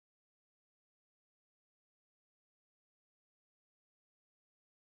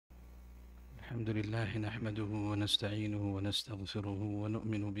الحمد لله نحمده ونستعينه ونستغفره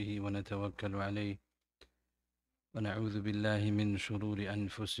ونؤمن به ونتوكل عليه ونعوذ بالله من شرور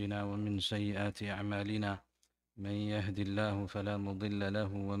أنفسنا ومن سيئات أعمالنا من يهد الله فلا مضل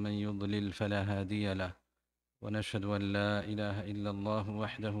له ومن يضلل فلا هادي له ونشهد أن لا إله إلا الله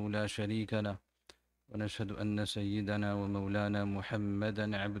وحده لا شريك له ونشهد أن سيدنا ومولانا محمدا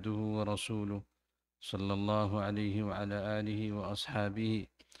عبده ورسوله صلى الله عليه وعلى آله وأصحابه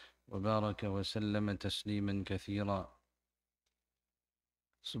وبارك وسلم تسليما كثيرا.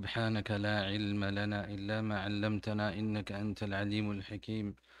 سبحانك لا علم لنا إلا ما علمتنا إنك أنت العليم الحكيم.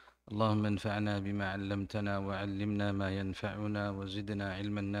 اللهم انفعنا بما علمتنا وعلمنا ما ينفعنا وزدنا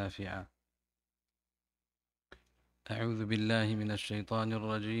علما نافعا. أعوذ بالله من الشيطان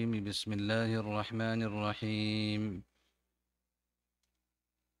الرجيم. بسم الله الرحمن الرحيم.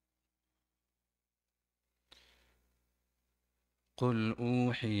 قل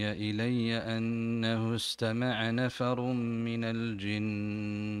أوحي إلي أنه استمع نفر من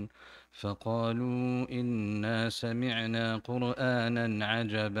الجن فقالوا إنا سمعنا قرآنا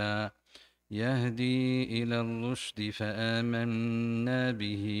عجبا يهدي إلى الرشد فآمنا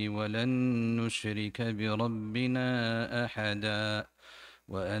به ولن نشرك بربنا أحدا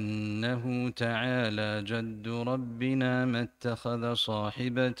وأنه تعالى جد ربنا ما اتخذ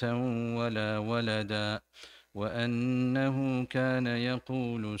صاحبة ولا ولدا وأنه كان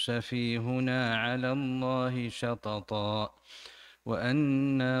يقول سفيهنا على الله شططا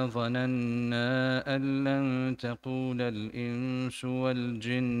وأنا ظننا أن لن تقول الإنس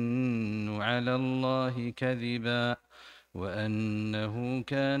والجن على الله كذبا وأنه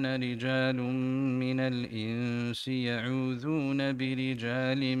كان رجال من الإنس يعوذون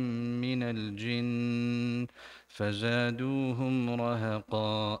برجال من الجن فزادوهم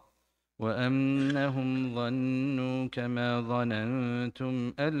رهقا وأنهم ظنوا كما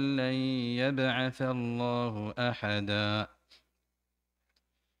ظننتم أن لن يبعث الله أحدا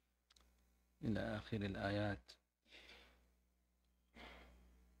إلى آخر الآيات.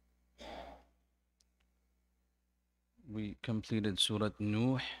 We completed Surah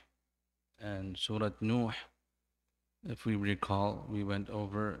Nuh, and Surah Nuh, if we recall, we went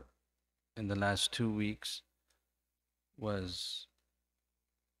over in the last 2 weeks, was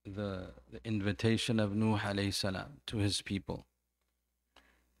the invitation of Nuh alayhi salam to his people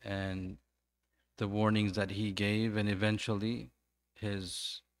and the warnings that he gave, and eventually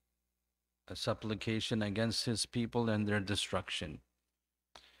his supplication against his people and their destruction.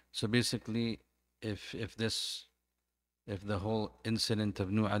 So basically, if the whole incident of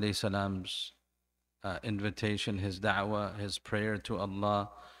Nuh alayhi salam's invitation, his da'wah, his prayer to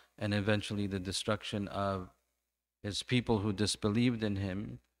Allah, and eventually the destruction of his people who disbelieved in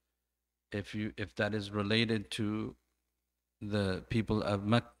him, if that is related to the people of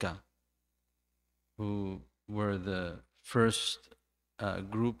Mecca, who were the first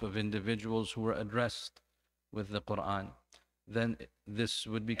group of individuals who were addressed with the Qur'an, then this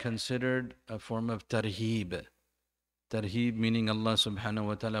would be considered a form of tarheeb. Tarheeb meaning Allah subhanahu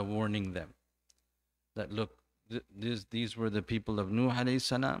wa ta'ala warning them that look, these were the people of Nuh alayhi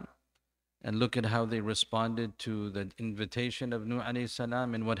salam, and look at how they responded to the invitation of Nuh alayhi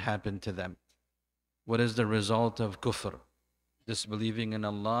salam and what happened to them. What is the result of kufr? Disbelieving in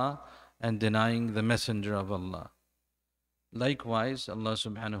Allah and denying the messenger of Allah. Likewise, Allah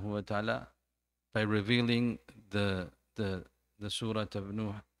subhanahu wa ta'ala, by revealing the surah of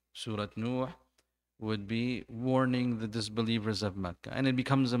Nuh, Surah Nuh, would be warning the disbelievers of Mecca. And it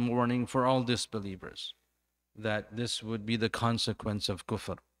becomes a warning for all disbelievers that this would be the consequence of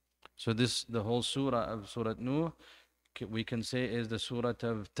kufr. So the whole surah of Surah Nuh, we can say, is the surah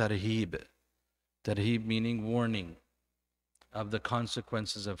of tarheeb. Tarheeb meaning warning of the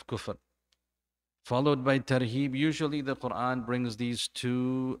consequences of kufr. Followed by tarheeb, usually the Qur'an brings these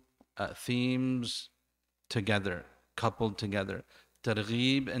two themes together, coupled together.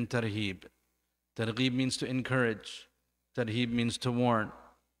 Targheeb and tarheeb. Targheeb means to encourage. Tarheeb means to warn.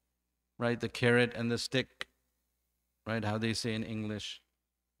 Right? The carrot and the stick. Right? How they say in English.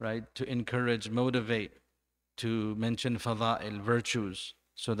 Right? To encourage, motivate. To mention fada'il, virtues.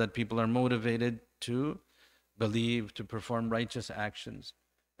 So that people are motivated to believe, to perform righteous actions.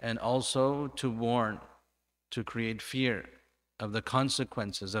 And also to warn, to create fear of the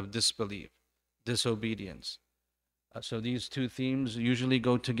consequences of disbelief, disobedience. So these two themes usually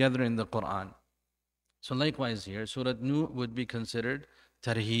go together in the Qur'an. So likewise here, Surah Nuh would be considered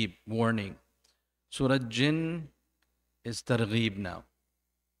tarheeb, warning. Surah Jinn is targheeb now,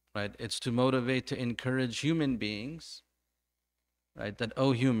 right? It's to motivate, to encourage human beings, right? That,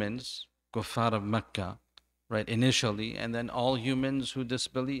 oh humans, kuffar of Mecca, right, initially, and then all humans who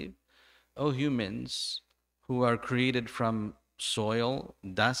disbelieve, O humans who are created from soil,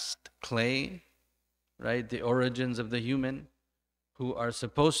 dust, clay, right? The origins of the human who are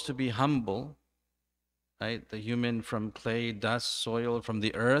supposed to be humble, right? The human from clay, dust, soil, from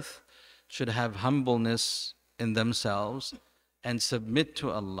the earth should have humbleness in themselves and submit to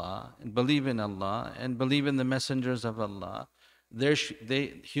Allah and believe in Allah and believe in the messengers of Allah.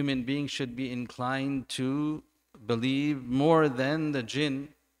 Human beings should be inclined to believe more than the jinn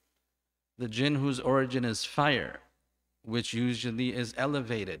whose origin is fire, which usually is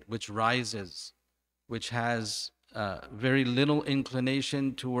elevated, which rises, which has very little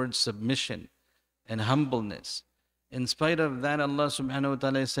inclination towards submission and humbleness. In spite of that, Allah subhanahu wa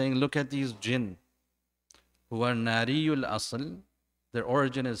ta'ala is saying, look at these jinn who are nariyul asl, their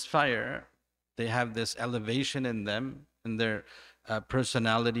origin is fire. They have this elevation in them, in their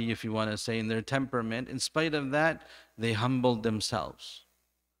personality, if you want to say, in their temperament. In spite of that, they humbled themselves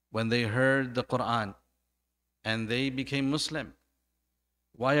when they heard the Qur'an and they became Muslim.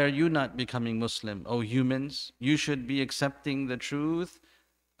 Why are you not becoming Muslim? O humans, you should be accepting the truth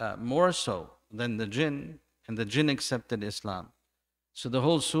more so than the jinn, and the jinn accepted Islam. So the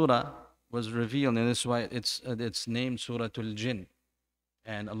whole surah was revealed, and that's why it's named Suratul Jinn.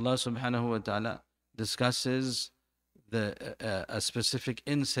 And Allah subhanahu wa ta'ala discusses a specific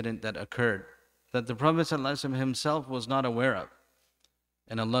incident that occurred that the Prophet ﷺ himself was not aware of.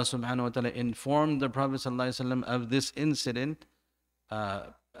 And Allah subhanahu wa ta'ala informed the Prophet ﷺ of this incident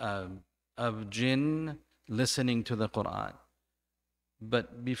of jinn listening to the Qur'an.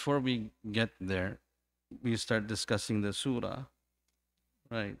 But before we get there, we start discussing the surah,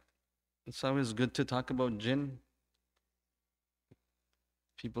 right? It's always good to talk about jinn.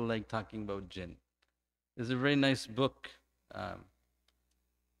 People like talking about jinn. There's a very nice book.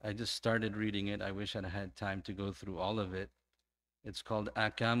 I just started reading it. I wish I'd had time to go through all of it. It's called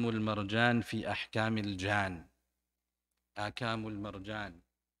Akamul Marjan fi Ahkamil Jan. Akamul Marjan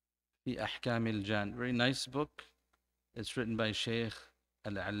fi Ahkamil Jan. Very nice book. It's written by Sheikh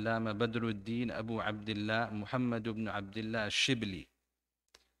Al-Allama Badruddin Abu Abdullah Muhammad ibn Abdullah Shibli.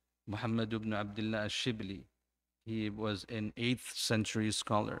 Muhammad ibn Abdullah Shibli. He was an 8th century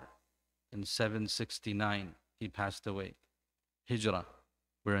scholar. In 769, he passed away. Hijrah.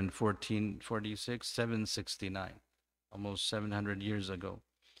 We're in 1446, 769, almost 700 years ago.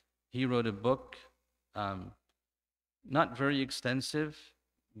 He wrote a book, not very extensive,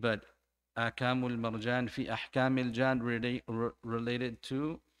 but Akamul Marjan fi Ahkamil Jan, related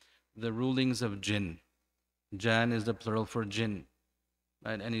to the rulings of jinn. Jan is the plural for jinn,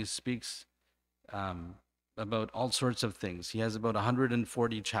 right? And he speaks about all sorts of things. He has about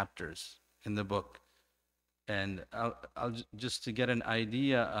 140 chapters in the book. And I'll just to get an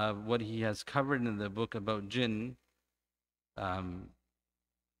idea of what he has covered in the book about jinn.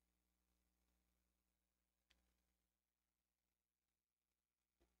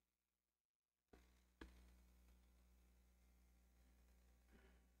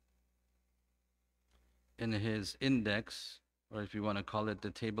 In his index, or if you want to call it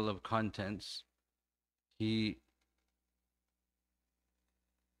the table of contents, he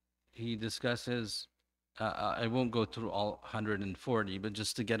discusses, I won't go through all 140, but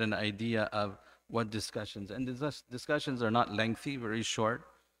just to get an idea of what discussions, and these discussions are not lengthy, very short.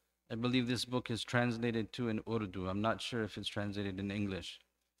 I believe this book is translated to in Urdu. I'm not sure if it's translated in English.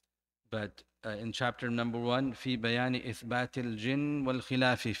 But in chapter number 1, في بيان إثبات الجن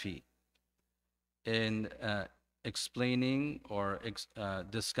والخلاف فيه, in explaining or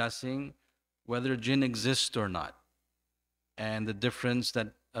discussing whether jinn exist or not, and the difference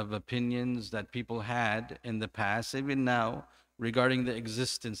of opinions that people had in the past, even now, regarding the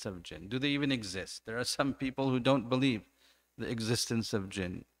existence of jinn. Do they even exist? There are some people who don't believe the existence of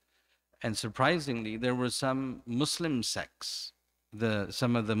jinn. And surprisingly, there were some Muslim sects,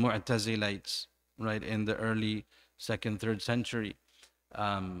 some of the Mu'tazilites, right, in the early 2nd, 3rd century.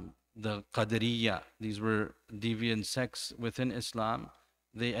 The Qadiriyya, these were deviant sects within Islam.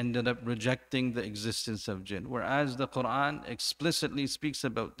 They ended up rejecting the existence of jinn, whereas the Qur'an explicitly speaks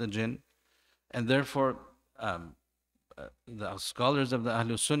about the jinn, and therefore the scholars of the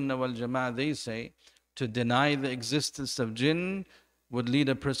Ahlul Sunnah wal Jama'ah, they say to deny the existence of jinn would lead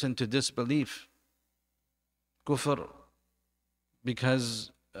a person to disbelief, kufr,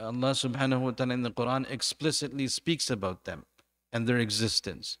 because Allah subhanahu wa ta'ala in the Qur'an explicitly speaks about them and their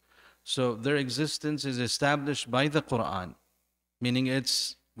existence. So their existence is established by the Qur'an, meaning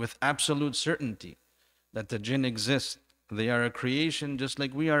it's with absolute certainty that the jinn exist. They are a creation just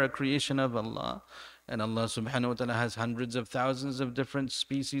like we are a creation of Allah. And Allah subhanahu wa ta'ala has hundreds of thousands of different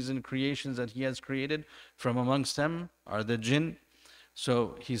species and creations that He has created. From amongst them are the jinn.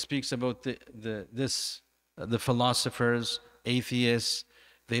 So he speaks about the philosophers, atheists.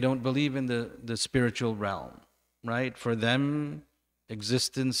 They don't believe in the spiritual realm, right? For them,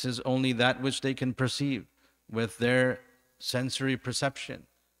 existence is only that which they can perceive with their sensory perception,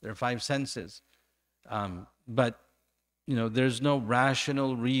 their five senses. But there's no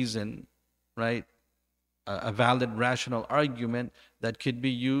rational reason, right? A valid rational argument that could be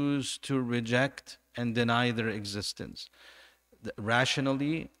used to reject and deny their existence.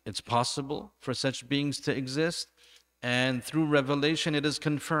 Rationally, it's possible for such beings to exist, and through revelation, it is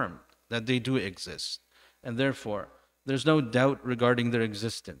confirmed that they do exist. And therefore, there's no doubt regarding their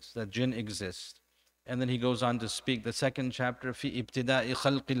existence, that jinn exist. And then he goes on to speak, the second chapter, fi ibtida'i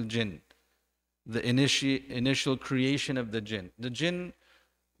khalqil jinn, the initial creation of the jinn. The jinn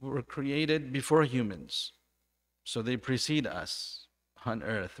were created before humans, so they precede us on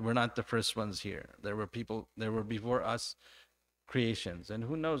earth. We're not the first ones here. There were before us creations. And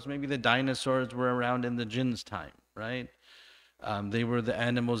who knows, maybe the dinosaurs were around in the jinn's time, right? They were the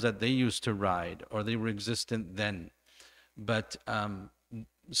animals that they used to ride, or they were existent then. But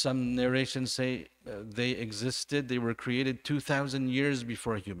some narrations say they existed, they were created 2,000 years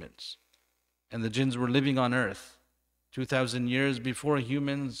before humans. And the jinns were living on earth 2,000 years before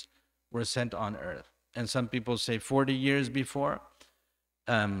humans were sent on earth. And some people say 40 years before.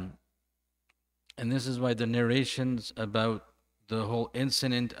 And this is why the narrations about the whole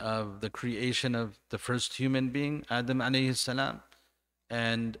incident of the creation of the first human being, Adam alayhi salam,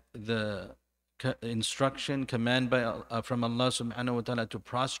 and the instruction, command from Allah subhanahu wa ta'ala to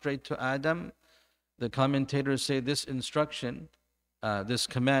prostrate to Adam, the commentators say this instruction, this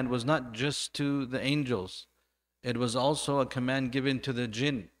command was not just to the angels, it was also a command given to the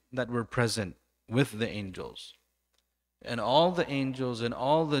jinn that were present with the angels. And all the angels and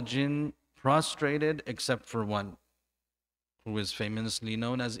all the jinn prostrated except for one, who is famously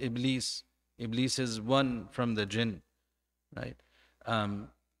known as Iblis. Iblis is one from the jinn, right?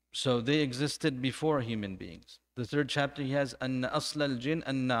 So they existed before human beings. The third chapter he has an asl al jinn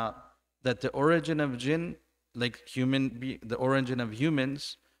anna, that the origin of jinn, like the origin of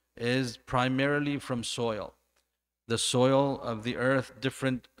humans, is primarily from soil. The soil of the earth,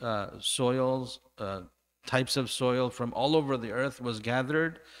 different soils, types of soil from all over the earth was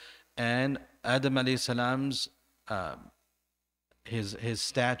gathered, and Adam alayhi salam's his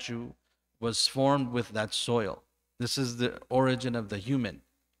statue was formed with that soil. This is the origin of the human,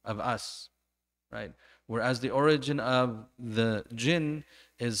 of us, right? Whereas the origin of the jinn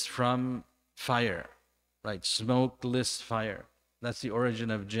is from fire, right? Smokeless fire. That's the origin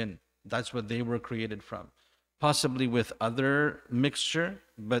of jinn. That's what they were created from. Possibly with other mixture,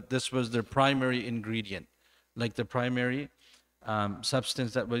 but this was their primary ingredient. Like the primary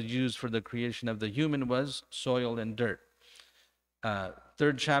substance that was used for the creation of the human was soil and dirt.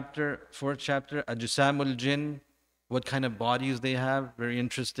 Third chapter, fourth chapter, Ajsamul Jinn, what kind of bodies they have. Very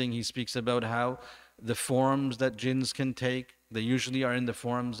interesting. He speaks about how the forms that jinns can take, they usually are in the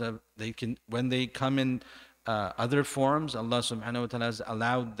forms of, when they come in other forms, Allah subhanahu wa ta'ala has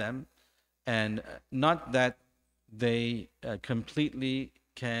allowed them. And not that they completely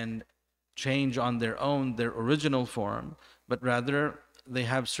can change on their own their original form, but rather they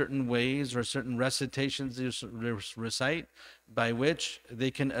have certain ways or certain recitations they recite by which they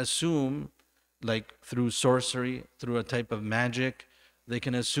can assume, like through sorcery, through a type of magic, they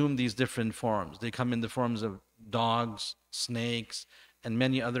can assume these different forms. They come in the forms of dogs, snakes, and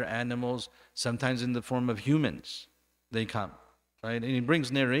many other animals, sometimes in the form of humans they come, right? And he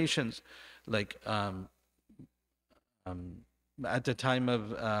brings narrations like at the time of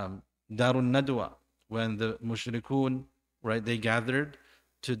Darun Nadwa, when the mushrikun, right, they gathered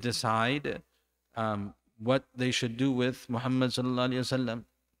to decide what they should do with Muhammad sallallahu alaihi wasallam,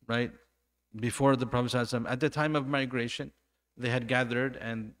 right? Before the Prophet sallallahu alaihi wasallam, at the time of migration, they had gathered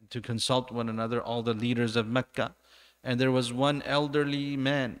and to consult one another, all the leaders of Mecca, and there was one elderly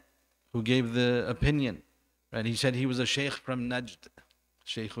man who gave the opinion, right? He said he was a sheikh from Najd,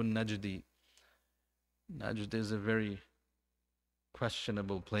 Sheikhun Najdi. Najd is a very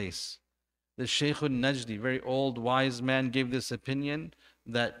questionable place. The Sheikhun Najdi, very old, wise man, gave this opinion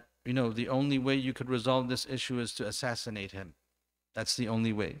that, the only way you could resolve this issue is to assassinate him. That's the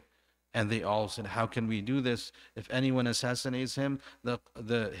only way. And they all said, how can we do this? If anyone assassinates him,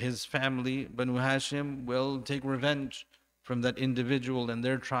 his family, Banu Hashim, will take revenge from that individual and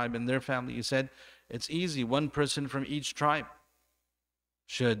their tribe and their family. He said, it's easy. One person from each tribe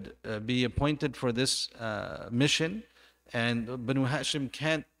should be appointed for this mission. And Banu Hashim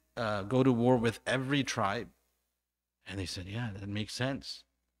can't go to war with every tribe. And they said, yeah, that makes sense.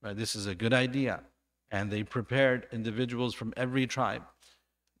 Right? This is a good idea. And they prepared individuals from every tribe.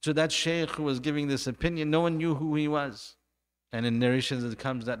 So that sheikh who was giving this opinion, no one knew who he was. And in narrations it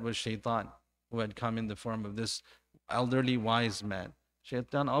comes that was Shaitan, who had come in the form of this elderly wise man.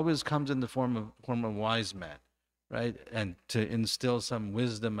 Shaitan always comes in the form of wise man, right? And to instill some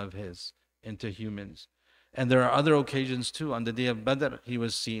wisdom of his into humans. And there are other occasions too. On the day of Badr, he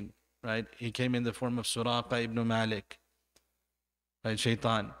was seen, right? He came in the form of Suraqa ibn Malik, right?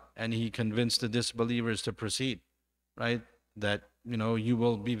 Shaitan. And he convinced the disbelievers to proceed, right? That, you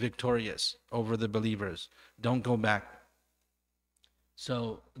will be victorious over the believers. Don't go back.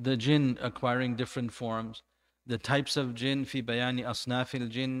 So the jinn acquiring different forms, the types of jinn, في بيان أصناف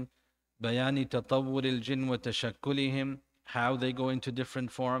الجن, بيان تطور الجن وتشكلهم, how they go into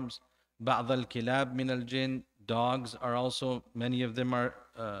different forms. بعض الكلاب من الجن, dogs are also, many of them are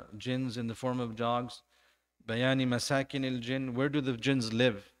jinns in the form of dogs. بيان مساكن الجن, where do the jinns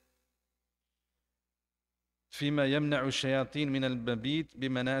live? فيما يمنع الشياطين من المبيت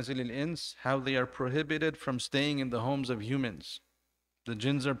بمنازل الإنس, how they are prohibited from staying in the homes of humans. The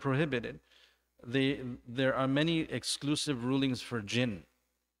jinns are prohibited. There are many exclusive rulings for jinn,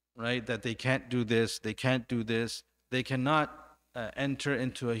 right? That they can't do this, they can't do this. They cannot enter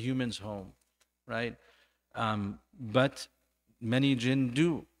into a human's home, right? But many jinn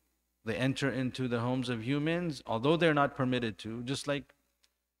do. They enter into the homes of humans, although they're not permitted to, just like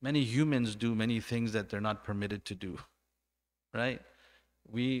many humans do many things that they're not permitted to do, right?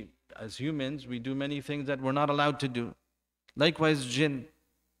 We, as humans, we do many things that we're not allowed to do. Likewise, jinn,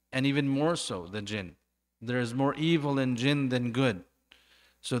 and even more so the jinn. There is more evil in jinn than good.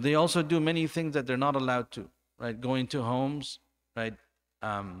 So they also do many things that they're not allowed to, right? Going to homes, right?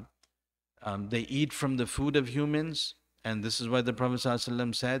 They eat from the food of humans. And this is why the Prophet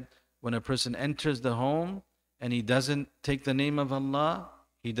ﷺ said, when a person enters the home and he doesn't take the name of Allah,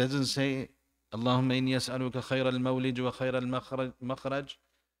 he doesn't say, Allahumma inni as'aluka khayra al-mawlij wa khayra al-makhraj,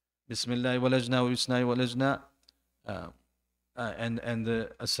 Bismillah walajna wa bisna'i walajna, and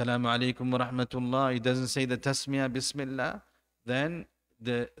the Assalamu alaikum wa rahmatullah. He doesn't say the tasmiyah Bismillah. Then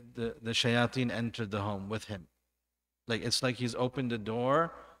the shayateen entered the home with him. Like it's like he's opened the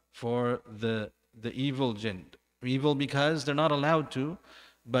door for the evil jinn. Evil because they're not allowed to,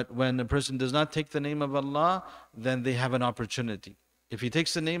 but when a person does not take the name of Allah, then they have an opportunity. If he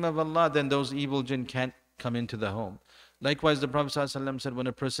takes the name of Allah, then those evil jinn can't come into the home. Likewise, the Prophet ﷺ said when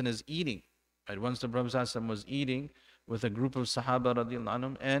a person is eating, right? Once the Prophet ﷺ was eating with a group of Sahaba radiallahu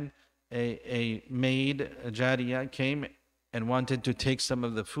anhum, and a maid, a Jariya, came and wanted to take some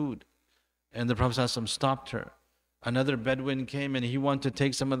of the food. And the Prophet ﷺ stopped her. Another Bedouin came and he wanted to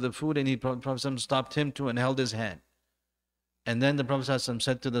take some of the food, and the Prophet ﷺ stopped him too and held his hand. And then the Prophet ﷺ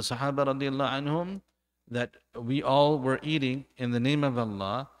said to the Sahaba radiallahu anhum that we all were eating in the name of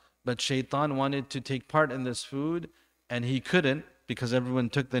Allah, but Shaitan wanted to take part in this food and he couldn't because everyone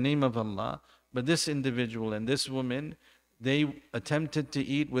took the name of Allah. But this individual and this woman, they attempted to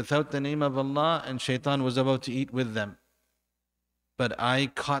eat without the name of Allah, and Shaitan was about to eat with them. But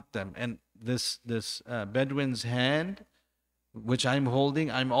I caught them, and this Bedouin's hand, which I'm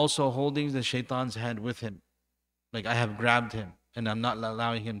holding, I'm also holding the Shaitan's hand with him. Like I have grabbed him and I'm not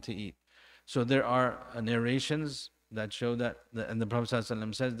allowing him to eat. So there are narrations that show that, and the Prophet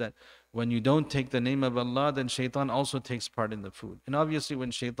ﷺ says that when you don't take the name of Allah, then Shaitan also takes part in the food. And obviously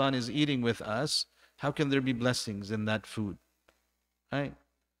when Shaitan is eating with us, how can there be blessings in that food? Right?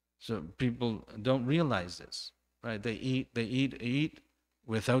 So people don't realize this, right? They eat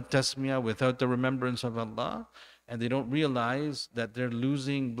without tasmiyah, without the remembrance of Allah, and they don't realize that they're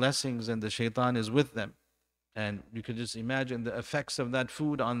losing blessings and the Shaitan is with them. And you could just imagine the effects of that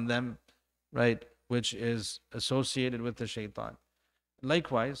food on them, right? Which is associated with the Shaitan.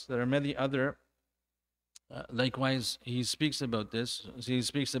 Likewise, there are many other, likewise, he speaks about this. He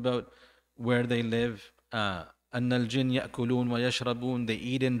speaks about where they live. أن الجن يأكلون ويشربون, they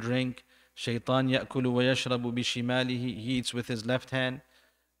eat and drink. Shaitan يأكل ويشرب بشماله, he eats with his left hand.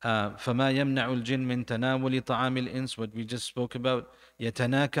 فما يمنع الجن من تناول طعام الإنس, what we just spoke about.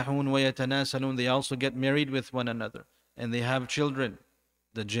 يتناكحون ويتناسلون, they also get married with one another and they have children,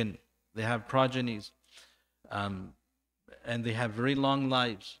 the jinn. They have progenies, and they have very long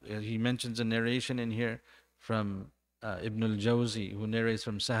lives. He mentions a narration in here from Ibn al-Jawzi, who narrates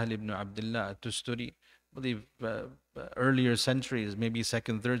from Sahal ibn Abdullah at-Tusturi, I believe earlier centuries, maybe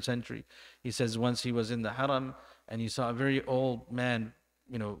 2nd, 3rd century. He says once he was in the haram and he saw a very old man,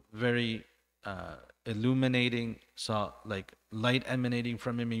 very illuminating, saw like light emanating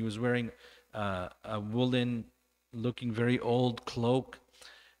from him. He was wearing a woolen looking very old cloak.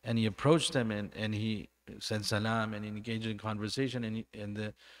 And he approached him and he said salam and he engaged in conversation,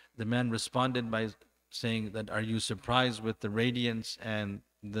 and the man responded by saying that, "Are you surprised with the radiance and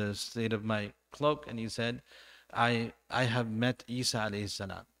the state of my cloak?" And he said, I have met Isa alayhi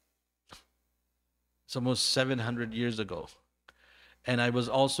salam. It's almost 700 years ago. And I was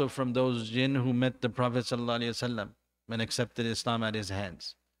also from those jinn who met the Prophet sallallahu alaihi wasallam and accepted Islam at his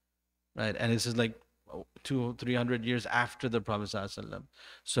hands. Right? And this is like 200-300 years after the Prophet sallallahu alaihi wasallam.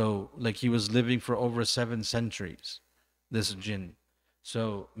 So like he was living for over 7 centuries, this jinn.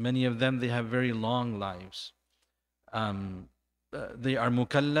 So many of them, they have very long lives. They are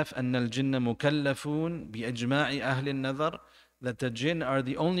mukallaf, أن الجن مكلفون بإجماع أهل النظر, that the jinn are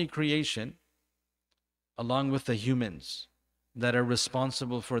the only creation, along with the humans, that are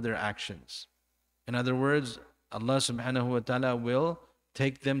responsible for their actions. In other words, Allah subhanahu wa ta'ala will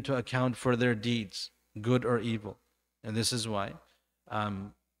take them to account for their deeds, good or evil. And this is why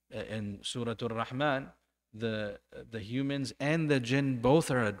in Surah Ar-Rahman, the humans and the jinn both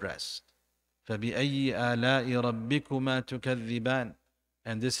are addressed. فَبِأَيِّ آلَاءِ رَبِّكُمَا تُكَذِّبَانِ.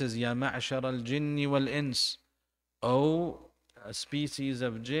 And this is يَا مَعْشَرَ الْجِنِّ وَالْإِنسِ. O species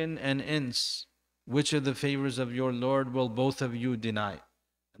of jinn and ins, which of the favors of your Lord will both of you deny?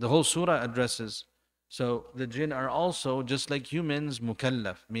 The whole surah addresses. So the jinn are also, just like humans,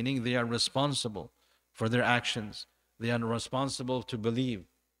 mukallaf, meaning they are responsible for their actions. They are responsible to believe,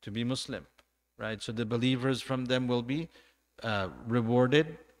 to be Muslim, right? So the believers from them will be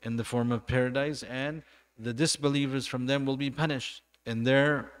rewarded in the form of paradise, and the disbelievers from them will be punished in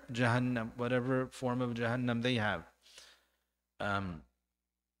their Jahannam, whatever form of Jahannam they have.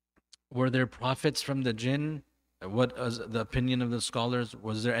 Were there prophets from the jinn? What is the opinion of the scholars?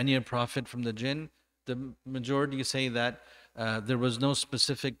 Was there any prophet from the jinn? The majority say that there was no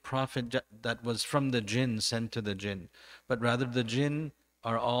specific prophet that was from the jinn sent to the jinn, but rather the jinn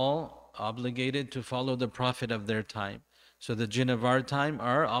are all obligated to follow the prophet of their time. So the jinn of our time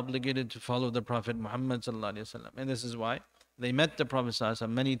are obligated to follow the Prophet Muhammad sallallahu alaihi wasallam, and this is why they met the Prophet sallallahu alaihi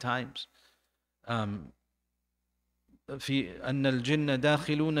wasallam many times. في أن الجن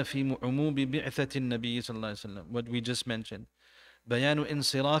داخلون في عموم بعثة النبي صلى الله عليه وسلم. What we just mentioned. بيان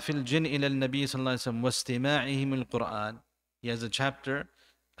انصراف الجن إلى النبي صلى الله عليه وسلم واستماعهم القرآن. He has a chapter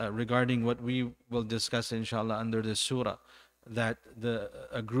regarding what we will discuss inshallah under this surah, that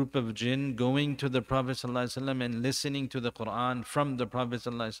a group of jinn going to the Prophet ﷺ and listening to the Qur'an from the Prophet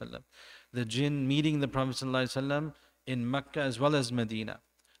ﷺ. The jinn meeting the Prophet ﷺ in Mecca as well as Medina.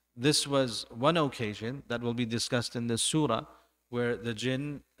 This was one occasion that will be discussed in this surah, where the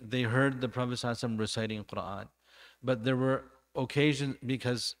jinn, they heard the Prophet ﷺ reciting Qur'an. But there were occasions,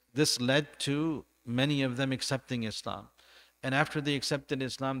 because this led to many of them accepting Islam. And after they accepted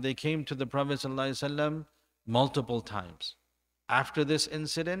Islam, they came to the Prophet ﷺ multiple times. After this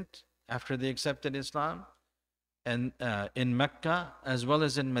incident, after they accepted Islam, and in Mecca as well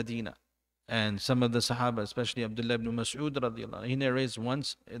as in Medina. And some of the Sahaba, especially Abdullah ibn Mas'ud radiallahu anhu, he narrates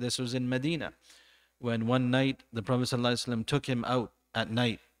once, this was in Medina, when one night the Prophet ﷺ took him out at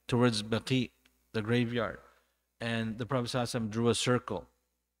night towards Bakr, the graveyard. And the Prophet ﷺ drew a circle.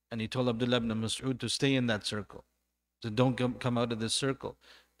 And he told Abdullah ibn Mas'ud to stay in that circle. So don't come out of this circle.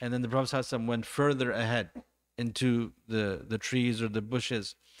 And then the Prophet ﷺ went further ahead into the trees or the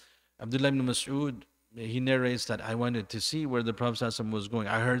bushes. Abdullah ibn Mas'ud, he narrates that I wanted to see where the Prophet ﷺ was going.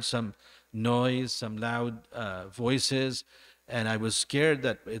 I heard some noise, some loud voices, and I was scared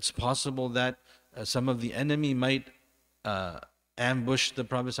that it's possible that some of the enemy might ambush the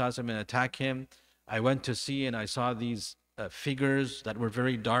Prophet ﷺ and attack him. I went to see, and I saw these figures that were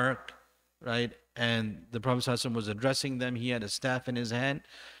very dark, right? And the Prophet ﷺ was addressing them. He had a staff in his hand,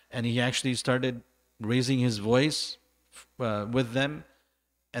 and he actually started raising his voice with them.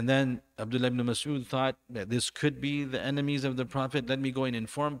 And then Abdullah ibn Mas'ud thought that this could be the enemies of the Prophet. Let me go and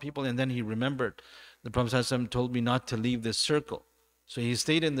inform people. And then he remembered the Prophet ﷺ told me not to leave this circle. So he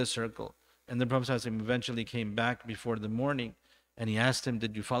stayed in the circle. And the Prophet ﷺ eventually came back before the morning, and he asked him,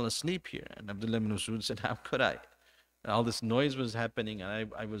 did you fall asleep here? And Abdullah ibn Mas'ud said, how could I? All this noise was happening,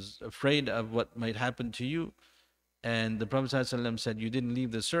 and I was afraid of what might happen to you. And the Prophet ﷺ said, you didn't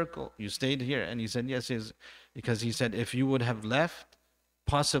leave the circle, you stayed here. And he said, yes, because he said, if you would have left,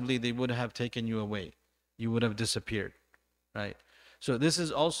 possibly they would have taken you away. You would have disappeared, right? So this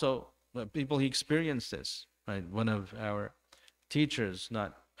is also, people, he experienced this, right? One of our teachers,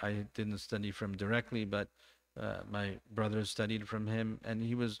 I didn't study from directly, but my brother studied from him, and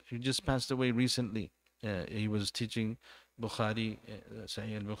he just passed away recently. He was teaching Bukhari,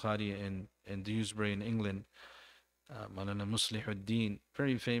 Sahih al-Bukhari in Dewsbury in England. Maulana Muslihuddin,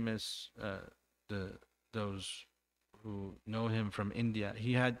 very famous, those who know him from India.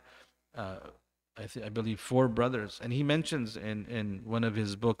 He had, I I believe, four brothers. And he mentions in one of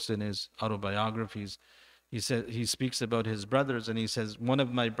his books, in his autobiographies, he speaks about his brothers, and he says, one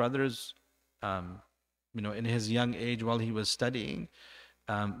of my brothers, um, in his young age while he was studying,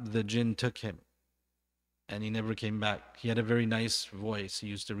 the jinn took him and he never came back. He had a very nice voice. He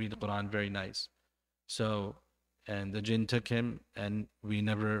used to read the Quran very nice. So, and the jinn took him, and we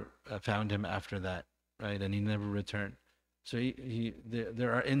never found him after that, right? And he never returned. So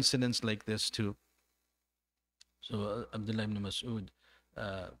there are incidents like this too. So Abdullah ibn Mas'ud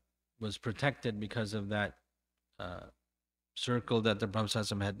uh, was protected because of that uh, circle that the Prophet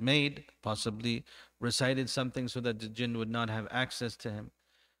ﷺ had made, possibly recited something so that the jinn would not have access to him.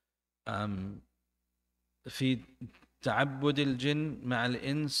 Um, في تعبد الجن مع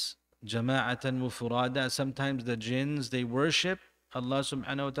الإنس جماعة وفرادا. Sometimes the jinns, they worship Allah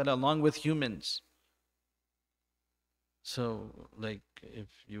subhanahu wa ta'ala along with humans. So, like, if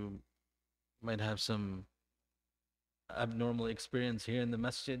you might have some abnormal experience here in the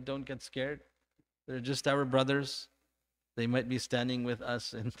masjid, don't get scared. They're just our brothers. They might be standing with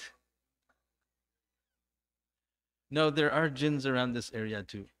us. And no, there are jinns around this area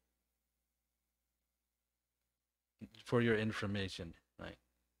too, for your information, right?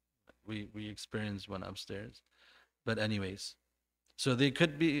 We experienced one upstairs. But anyways, so they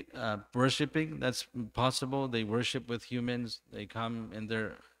could be worshiping. That's possible. They worship with humans. They come in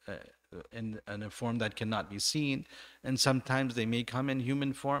their in a form that cannot be seen, and sometimes they may come in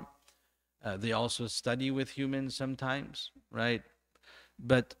human form. They also study with humans sometimes, right?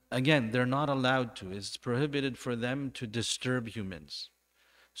 But again, they're not allowed to. It's prohibited for them to disturb humans.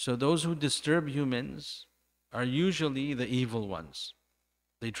 So those who disturb humans are usually the evil ones.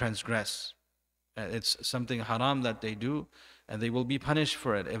 They transgress. It's something haram that they do, and they will be punished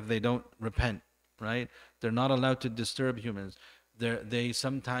for it if they don't repent, right? They're not allowed to disturb humans. They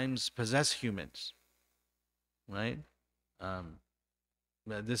sometimes possess humans, right?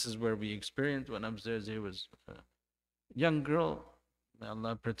 But this is where we experienced when upstairs there was a young girl. May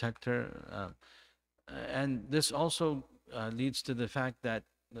Allah protect her. And this also leads to the fact that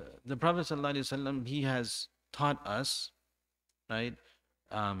the Prophet ﷺ, he has taught us, right,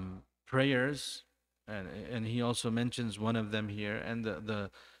 prayers, and he also mentions one of them here, and the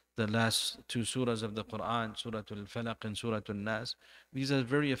last two surahs of the Quran, Surah Al-Falaq and Surah Al-Nas. These are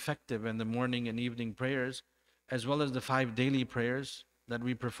very effective in the morning and evening prayers, as well as the 5 daily prayers that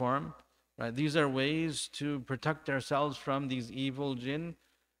we perform. Right? These are ways to protect ourselves from these evil jinn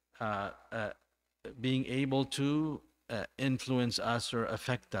uh, uh, being able to influence us or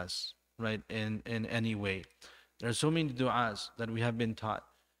affect us, right, in any way. There are so many du'as that we have been taught.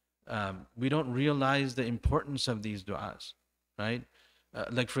 We don't realize the importance of these du'as, right?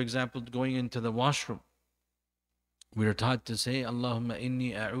 Like, for example, going into the washroom, we are taught to say, Allahumma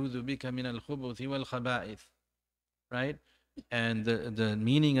inni a'udhu bika min al-khubuthi wal-khaba'ith, right? And the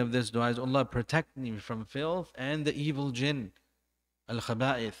meaning of this dua is, Allah, protect me from filth and the evil jinn,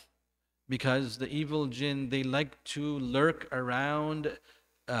 al-khaba'ith. Because the evil jinn, they like to lurk around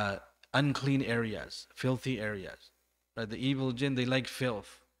unclean areas, filthy areas. Right? The evil jinn, they like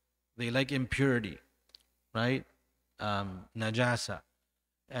filth. They like impurity, right? Najasa.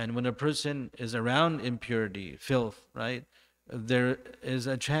 And when a person is around impurity, filth, right, there is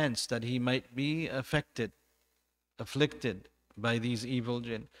a chance that he might be afflicted by these evil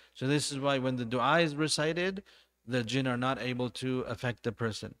jinn. So this is why when the dua is recited, the jinn are not able to affect the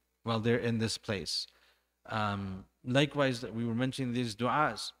person while they're in this place. Likewise, we were mentioning these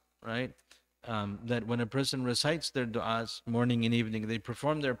du'as, right? That when a person recites their du'as morning and evening, they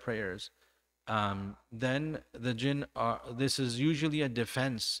perform their prayers, then the jinn this is usually a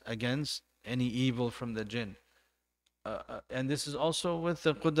defense against any evil from the jinn. And this is also with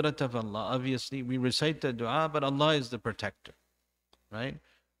the qudrat of Allah. Obviously, we recite the dua, but Allah is the protector, right?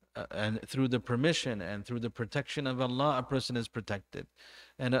 And through the permission and through the protection of Allah, a person is protected.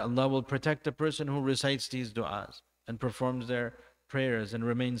 And Allah will protect the person who recites these du'as and performs their prayers and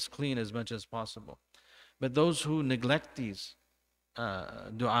remains clean as much as possible. But those who neglect these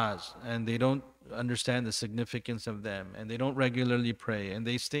du'as and they don't understand the significance of them and they don't regularly pray and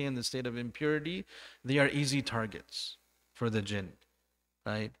they stay in the state of impurity, they are easy targets for the jinn,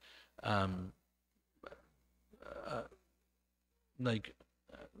 right? Like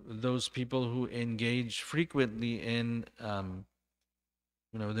those people who engage frequently in,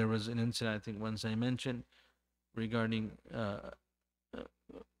 there was an incident, I think once I mentioned, regarding a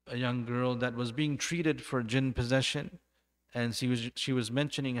young girl that was being treated for jinn possession. And she was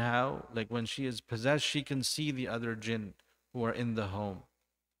mentioning how, like, when she is possessed, she can see the other jinn who are in the home.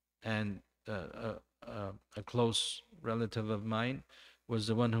 And a close relative of mine was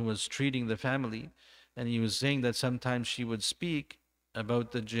the one who was treating the family, and he was saying that sometimes she would speak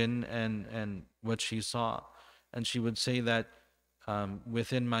about the jinn and what she saw, and she would say that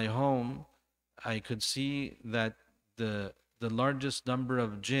within my home, I could see that the largest number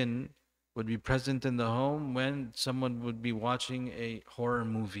of jinn would be present in the home when someone would be watching a horror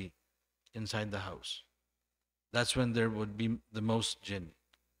movie inside the house. That's when there would be the most jinn,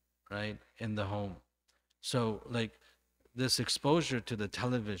 right, in the home. So, like, this exposure to the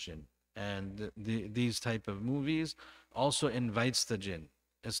television and these type of movies also invites the jinn.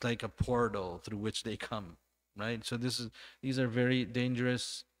 It's like a portal through which they come, right? So these are very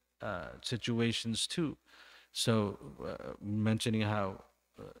dangerous situations too. So mentioning how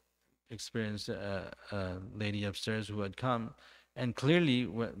experienced lady upstairs who had come, and clearly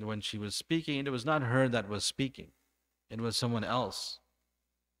when she was speaking, it was not her that was speaking; it was someone else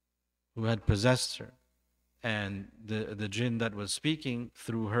who had possessed her. And the jinn that was speaking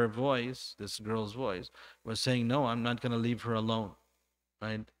through her voice, this girl's voice, was saying, "No, I'm not going to leave her alone,"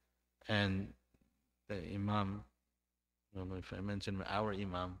 right? And the imam, I don't know if I mentioned our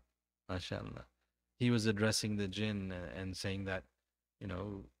imam, mashallah, he was addressing the jinn and saying that, you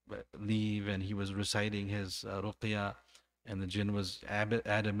know, leave, and he was reciting his ruqya, and the jinn was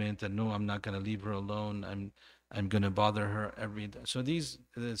adamant and, no, I'm not going to leave her alone. I'm going to bother her every day. So this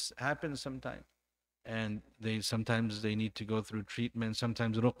happens sometimes, and they need to go through treatment.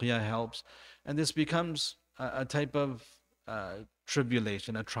 Sometimes ruqya helps, and this becomes a type of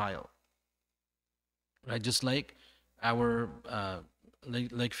tribulation, a trial, right? Just like our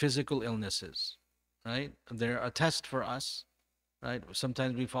like physical illnesses, right? They're a test for us, right?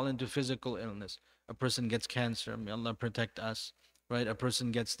 Sometimes we fall into physical illness. A person gets cancer, may Allah protect us, right? A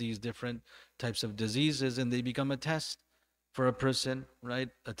person gets these different types of diseases, and they become a test for a person, right?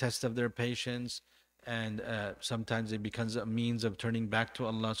 A test of their patience, and sometimes it becomes a means of turning back to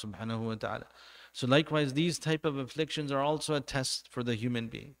Allah subhanahu wa ta'ala. So likewise, these type of afflictions are also a test for the human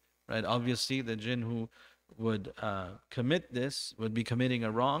being, right? Obviously, the jinn who would commit this would be committing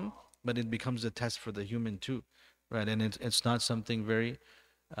a wrong, but it becomes a test for the human too, right? And it's not something very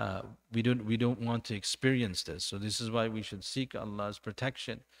we don't want to experience this. So this is why we should seek Allah's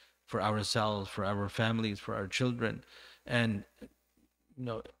protection for ourselves, for our families, for our children. And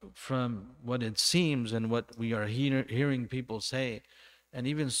from what it seems and what we are hearing people say, and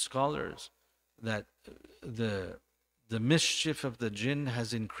even scholars, that the the mischief of the jinn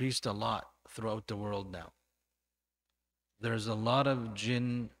has increased a lot throughout the world now. There's a lot of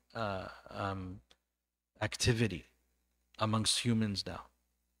jinn activity amongst humans now,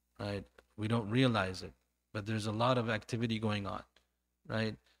 right? We don't realize it, but there's a lot of activity going on,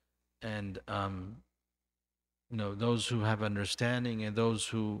 right? And those who have understanding and those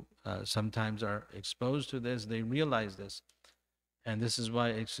who sometimes are exposed to this, they realize this. And this is why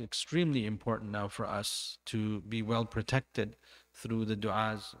it's extremely important now for us to be well protected through the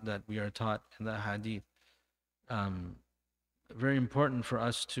du'as that we are taught in the hadith. Um, Very important for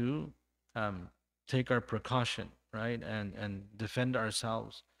us to take our precaution, right? And defend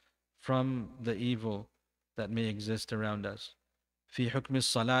ourselves from the evil that may exist around us. في حكم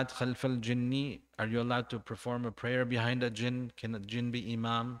الصلاة خلف الجن. Are you allowed to perform a prayer behind a jinn? Can a jinn be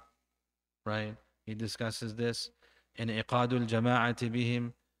imam? Right? He discusses this. In إقاد الجماعة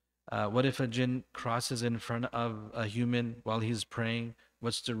بهم. What if a jinn crosses in front of a human while he's praying?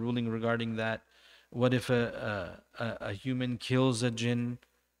 What's the ruling regarding that? What if a human kills a jinn?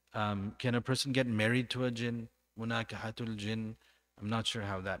 Can a person get married to a jinn? Munakahatul jinn. I'm not sure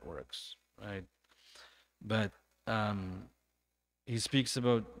how that works, right? But he speaks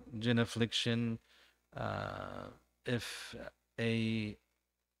about jinn affliction. If a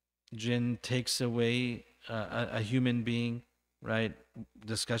jinn takes away a human being, right?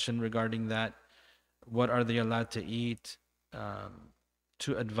 Discussion regarding that. What are they allowed to eat?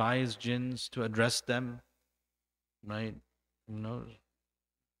 To advise jinns, to address them, right? You know,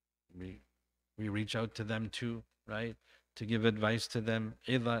 we reach out to them too, right? To give advice to them.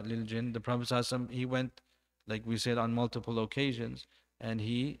 Idha lil jinn. The Prophet ﷺ, he went, like we said, on multiple occasions, and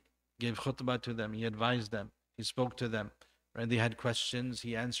he gave khutbah to them. He advised them. He spoke to them. Right? They had questions.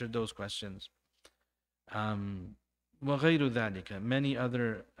 He answered those questions. وغير ذلك. Many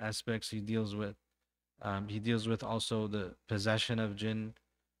other aspects he deals with. He deals with also the possession of jinn.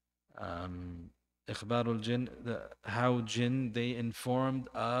 إخبار الجن, how jinn, they informed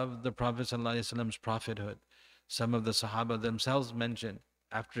of the Prophet ﷺ's prophethood. Some of the Sahaba themselves mentioned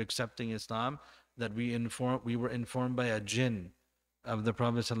after accepting Islam that we were informed by a jinn of the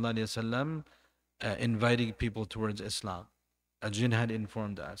Prophet ﷺ inviting people towards Islam. A jinn had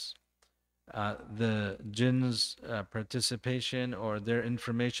informed us. The jinn's participation or their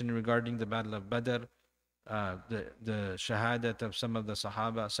information regarding the Battle of Badr, the shahadat of some of the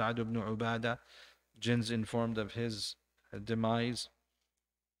Sahaba, Sa'd ibn Ubadah, jinns informed of his demise.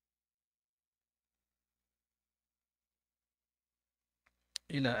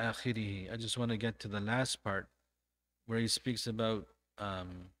 Ila akhirihi. I just want to get to the last part where he speaks about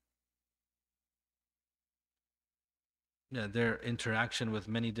yeah, their interaction with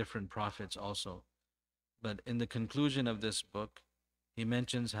many different prophets also. But in the conclusion of this book, he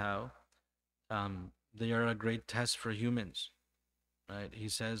mentions how they are a great test for humans. Right? He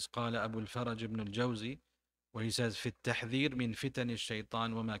says, قال أبو الفرج ابن الجوزي, where he says, في التحذير من فتن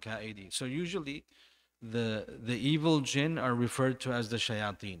الشيطان ومكائده. So usually, the evil jinn are referred to as the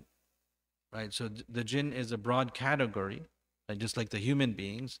shayateen. Right? So the jinn is a broad category, right? Just like the human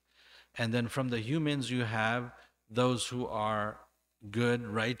beings. And then from the humans, you have those who are good,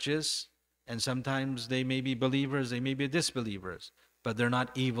 righteous, and sometimes they may be believers, they may be disbelievers, but they're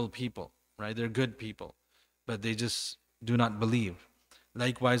not evil people, right? They're good people, but they just do not believe.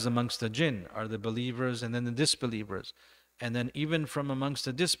 Likewise, amongst the jinn are the believers and then the disbelievers. And then, even from amongst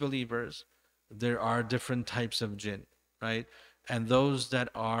the disbelievers, there are different types of jinn, right? And those that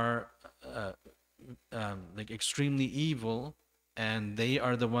are like extremely evil, and they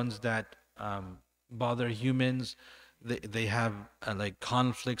are the ones that bother humans. They have like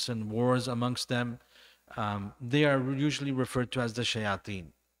conflicts and wars amongst them. They are usually referred to as the shayateen,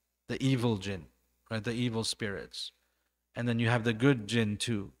 the evil jinn, right? The evil spirits. And then you have the good jinn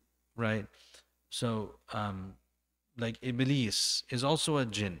too, right? So, like Iblis is also a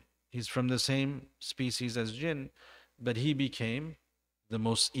jinn. He's from the same species as jinn, but he became the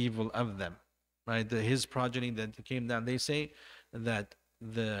most evil of them, right? His progeny that came down. They say that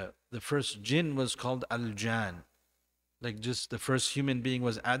the first jinn was called Al-Jan. Like, just the first human being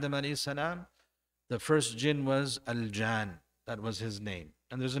was Adam alayhi salam. The first jinn was Al-Jan. That was his name.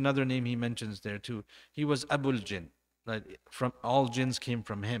 And there's another name he mentions there too. He was Abul Jinn. Like, from all jinns came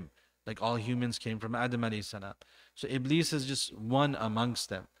from him. Like, all humans came from Adam alayhi salam. So Iblis is just one amongst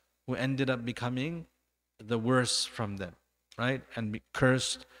them who ended up becoming the worst from them, right? And be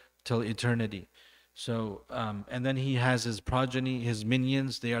cursed till eternity. So, and then he has his progeny, his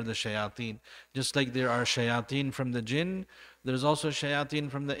minions, they are the shayateen. Just like there are shayateen from the jinn, there's also shayateen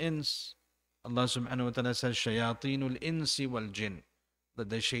from the ins. Allah subhanahu wa ta'ala says, Shayateenul insi wal jinn. That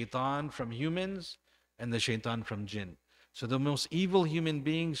the shaitan from humans and the shaitan from jinn. So the most evil human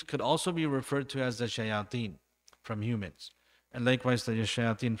beings could also be referred to as the shayateen from humans. And likewise the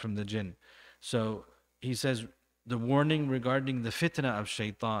shayateen from the jinn. So he says the warning regarding the fitna of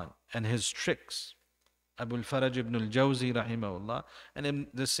shaitan and his tricks. Abu al-Faraj ibn al-Jawzi rahimahullah. And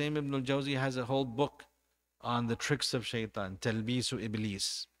the same Ibn al-Jawzi has a whole book on the tricks of shaitan, Talbisu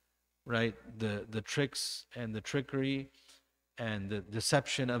Iblis. Right? The tricks and the trickery and the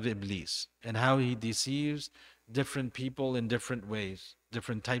deception of Iblis, and how he deceives different people in different ways,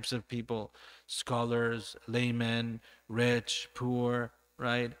 different types of people, scholars, laymen, rich, poor,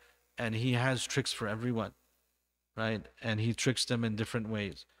 right? And he has tricks for everyone, right? And he tricks them in different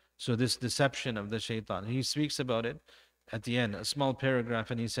ways. So this deception of the shaitan, he speaks about it at the end, a small paragraph,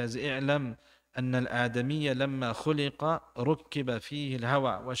 and he says, "i'lam أن الآدمي لما خلق ركب فيه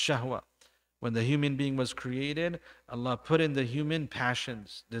الهوى والشهوة." When the human being was created, Allah put in the human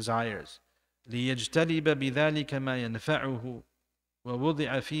passions, desires. ليجتلب بذلك ما ينفعه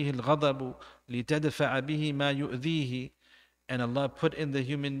ووضع فيه الغضب لتدفع به ما يؤذيه. And Allah put in the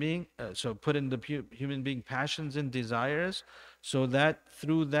human being, put in the human being passions and desires, so that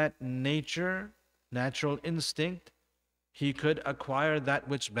through that natural instinct, he could acquire that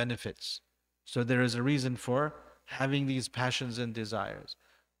which benefits. So there is a reason for having these passions and desires,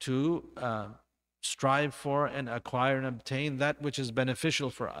 to strive for and acquire and obtain that which is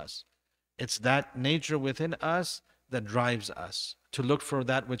beneficial for us. It's that nature within us that drives us to look for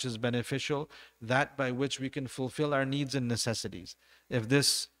that which is beneficial, that by which we can fulfill our needs and necessities. If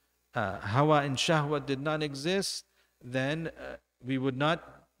this hawa and shahwa did not exist, then we would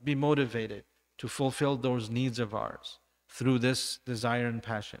not be motivated to fulfill those needs of ours through this desire and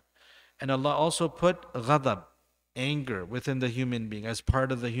passion. And Allah also put ghadab, anger, within the human being as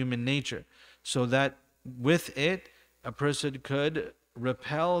part of the human nature, so that with it a person could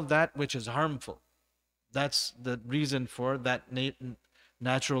repel that which is harmful. That's the reason for that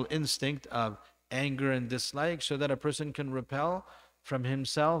natural instinct of anger and dislike, so that a person can repel from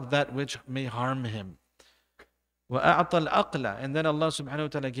himself that which may harm him. وَأَعْطَى الْأَقْلَ. And then Allah subhanahu wa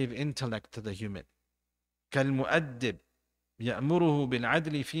ta'ala gave intellect to the human. كَالْمُؤَدِّبِ يَأْمُرُهُ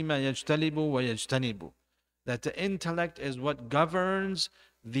بِالْعَدْلِ فِيمَا يَجْتَلِبُ وَيَجْتَنِبُ. That the intellect is what governs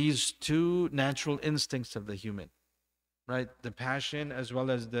these two natural instincts of the human, right? The passion as well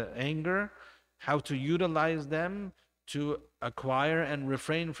as the anger, how to utilize them to acquire and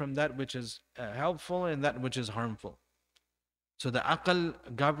refrain from that which is helpful and that which is harmful. So the aql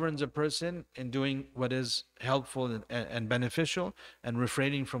governs a person in doing what is helpful and beneficial and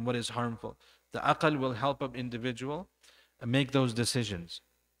refraining from what is harmful. The aql will help an individual make those decisions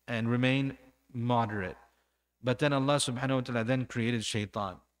and remain moderate. But then Allah subhanahu wa ta'ala then created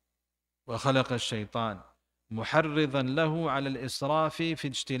shaitan. وخلق الشيطان محرضا له على الإسراف في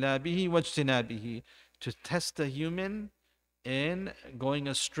اجتنابه واجتنابه, to test the human in going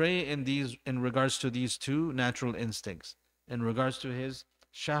astray in regards to these two natural instincts, in regards to his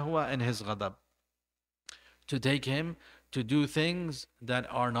shahwa and his ghadab, to take him to do things that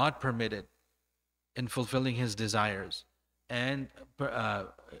are not permitted in fulfilling his desires, and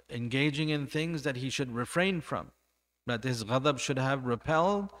engaging in things that he should refrain from, that his ghadab should have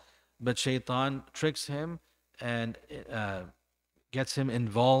repelled, but shaitan tricks him and gets him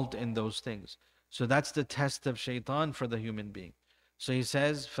involved in those things. So that's the test of shaitan for the human being. So he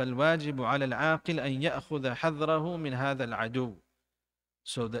says, فَالْوَاجِبُ عَلَى الْعَاقِلِ أَن يَأْخُذَ حَذْرَهُ مِنْ هَذَا الْعَدُوِّ.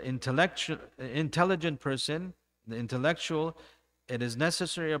 So the intelligent person, the intellectual, it is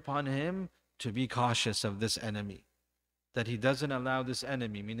necessary upon him to be cautious of this enemy, that he doesn't allow this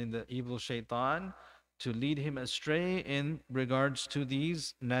enemy, meaning the evil shaitan, to lead him astray in regards to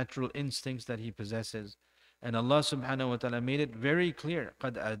these natural instincts that he possesses. And Allah subhanahu wa ta'ala made it very clear.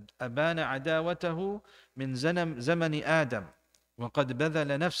 قَدْ أَبَانَ عَدَاوَتَهُ مِنْ زَمَنِ آدَمَ وَقَدْ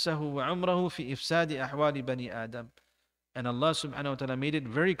بَذَلَ نَفْسَهُ وَعُمْرَهُ فِي إِفْسَادِ أَحْوَالِ بَنِي آدَمَ. And Allah subhanahu wa ta'ala made it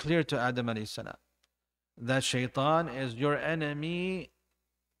very clear to Adam alayhi salam that shaitan is your enemy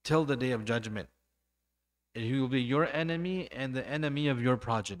till the day of judgment. He will be your enemy and the enemy of your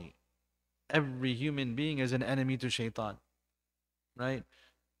progeny. Every human being is an enemy to shaitan, right?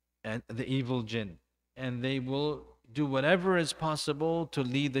 And the evil jinn. And they will do whatever is possible to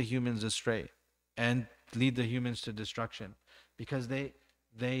lead the humans astray and lead the humans to destruction, because they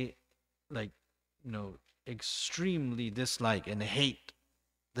like, extremely dislike and hate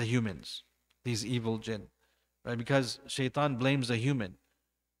the humans, these evil jinn, right? Because shaitan blames the human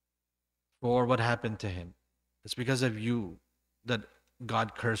for what happened to him. It's because of you that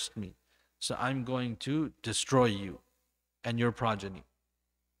God cursed me. So I'm going to destroy you and your progeny.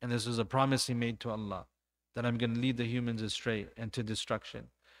 And this was a promise he made to Allah, that I'm going to lead the humans astray and to destruction.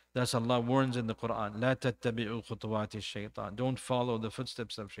 Thus Allah warns in the Qur'an, لا تتبعوا خطوات الشيطان. Don't follow the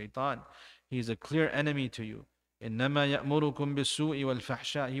footsteps of shaitan. He is a clear enemy to you. إنما يأمركم بالسوء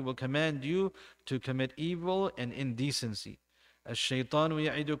والفحشاء. He will command you to commit evil and indecency. الشيطان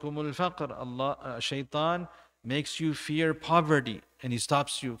يعدكم الفقر. Shaitan makes you fear poverty, and he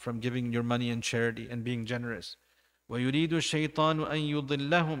stops you from giving your money in charity and being generous. وَيُرِيدُ الشَّيْطَانُ أَن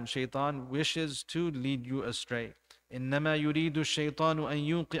يُضِلَّهُمْ. Shaitan wishes to lead you astray. إِنَّمَا يُرِيدُ الشَّيْطَانُ أَن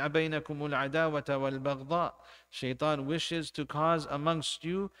يُوقِعَ بَيْنَكُمُ الْعَدَاوَةَ وَالْبَغْضَاءَ. Shaitan wishes to cause amongst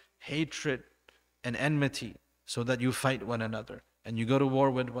you hatred and enmity, so that you fight one another and you go to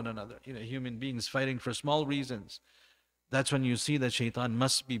war with one another. Human beings fighting for small reasons. That's when you see that shaitan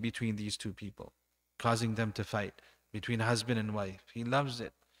must be between these two people, causing them to fight between husband and wife. He loves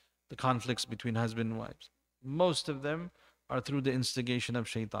it, the conflicts between husband and wives. Most of them are through the instigation of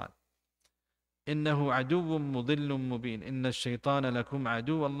shaitan. إِنَّهُ عَدُوٌّ مُضِلٌّ مُبِينٌ إِنَّ الشَّيْطَانَ لَكُمْ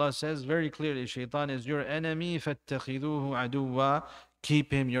عَدُوٌّ. Allah says very clearly, shaitan is your enemy. فَاتَّخِذُوهُ عَدُوًّا.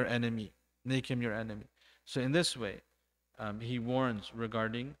 Keep him your enemy. Make him your enemy. So in this way, he warns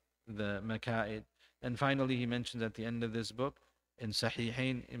regarding the maka'id. And finally, he mentions at the end of this book, in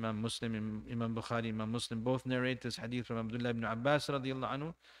Sahihain, Imam Muslim, Imam Bukhari, Imam Muslim both narrate this hadith from Abdullah ibn Abbas radiallahu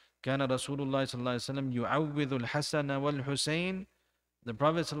anhu. كان رسول الله صلى الله عليه وسلم يعوذ الحسن والحسين. The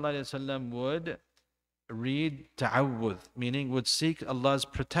Prophet صلى الله عليه وسلم would read ta'awudh, meaning would seek Allah's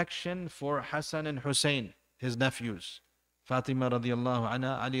protection for Hassan and Hussein, his nephews. Fatima radiallahu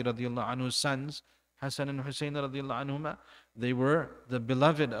anha, Ali radiallahu anhu's sons, Hassan and Hussein radiallahu anhuma, they were the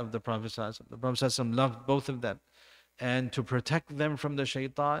beloved of the Prophet sallallahu alaihi wasallam. The Prophet sallallahu alaihi wasallam loved both of them. And to protect them from the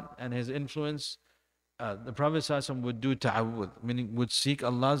shaitan and his influence, the Prophet ﷺ would do ta'awudh, meaning would seek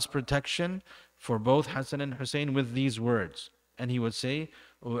Allah's protection for both Hassan and Hussein with these words. And he would say,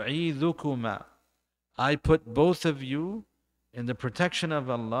 أُعِيذُكُمَا. I put both of you in the protection of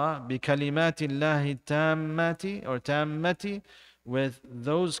Allah, بِكَلِمَاتِ اللَّهِ التَّامَّةِ or tammati, with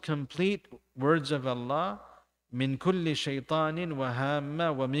those complete words of Allah, مِن كُلِّ شَيْطَانٍ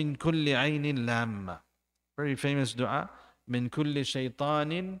وَهَامَّةٍ وَمِن كُلِّ عَيْنٍ لَامَّةٍ. Very famous dua. من كل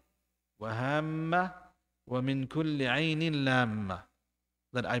شيطان وهامة ومن كل عين لامة.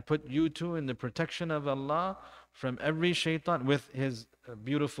 that I put you two in the protection of Allah from every shaitan with his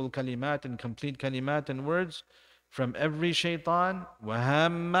beautiful kalimat and complete kalimat and words, from every shaitan,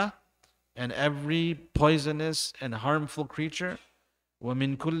 wahamma, and every poisonous and harmful creature,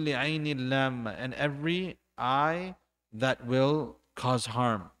 وَمِن كُلِّ عَيْنٍ لَامَّةٍ, and every eye that will cause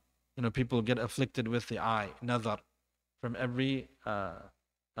harm. People get afflicted with the eye, nazar, from every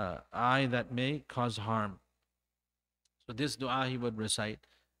eye that may cause harm. So this dua he would recite.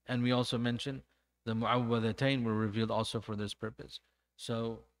 And we also mentioned the mu'awwadatain were revealed also for this purpose.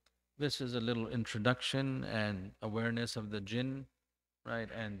 So this is a little introduction and awareness of the jinn, right?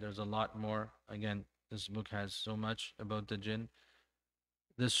 And there's a lot more. Again, this book has so much about the jinn.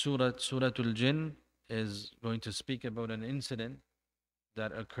 This Suratul Jinn, is going to speak about an incident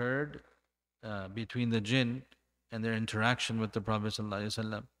that occurred between the jinn and their interaction with the Prophet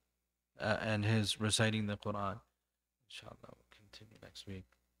ﷺ, and his reciting the Qur'an. Inshallah, we'll continue next week.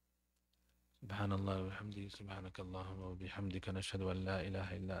 سبحان الله وبحمده سبحانك اللهم وبحمدك نشهد أن لا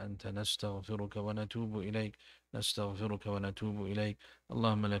إله إلا أنت نستغفرك ونتوب إليك نستغفرك ونتوب إليك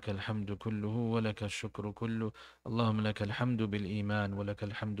اللهم لك الحمد كله ولك الشكر كله اللهم لك الحمد بالإيمان ولك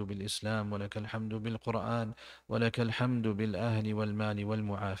الحمد بالإسلام ولك الحمد بالقرآن ولك الحمد بالأهل والمال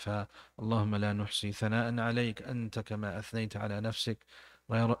والمعافاة اللهم لا نحصي ثناء عليك أنت كما أثنيت على نفسك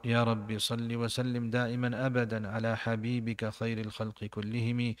يا رب صل وسلم دائما أبدا على حبيبك خير الخلق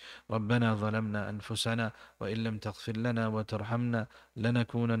كلهم ربنا ظلمنا أنفسنا وإن لم تغفر لنا وترحمنا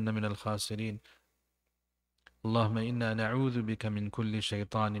لنكونن من الخاسرين اللهم إنا نعوذ بك من كل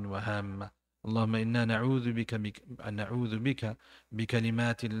شيطان وهامة اللهم إنا نعوذ بك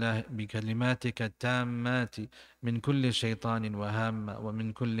بكلماتك التامات من كل شيطان وهامة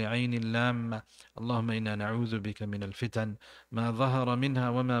ومن كل عين لامة اللهم إنا نعوذ بك من الفتن ما ظهر منها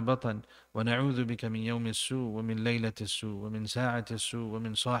وما بطن ونعوذ بك من يوم السوء ومن ليلة السوء ومن ساعة السوء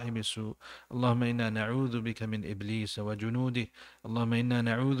ومن صاحب السوء اللهم إنا نعوذ بك من إبليس وجنوده اللهم إنا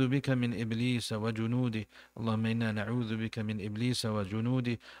نعوذ بك من إبليس وجنوده اللهم إنا نعوذ بك من إبليس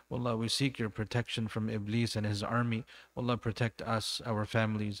وجنوده والله we seek your protection from Iblis and his army. Allah, protect us, our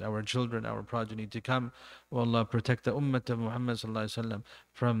families, our children, our progeny to come. Allah, protect the ummah of Muhammad sallallahu alaihi wasallam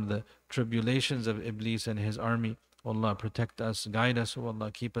from the tribulations of Iblis and his army. Allah, protect us, guide us. Allah,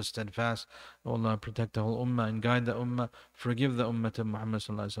 keep us steadfast. Allah, protect the whole ummah and guide the ummah. Forgive the ummah of Muhammad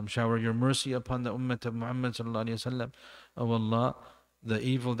sallallahu alaihi wasallam. Shower your mercy upon the ummah of Muhammad sallallahu alaihi wasallam. Oh Allah, the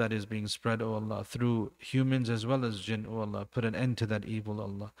evil that is being spread, O Allah, through humans as well as jinn, O Allah, put an end to that evil,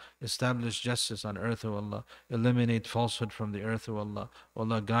 Allah. Establish justice on earth, O Allah. Eliminate falsehood from the earth, O Allah. O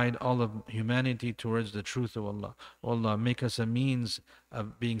Allah, guide all of humanity towards the truth, O Allah. O Allah, make us a means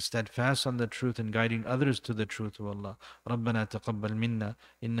of being steadfast on the truth and guiding others to the truth, O Allah. ربنا تقبل منا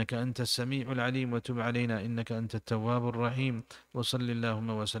إنك أنت السميع العليم وتب علينا إنك أنت التواب الرحيم وصل اللهم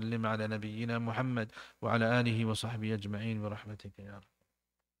وسلم على نبينا محمد وعلى آله وصحبه أجمعين برحمتك يا رب.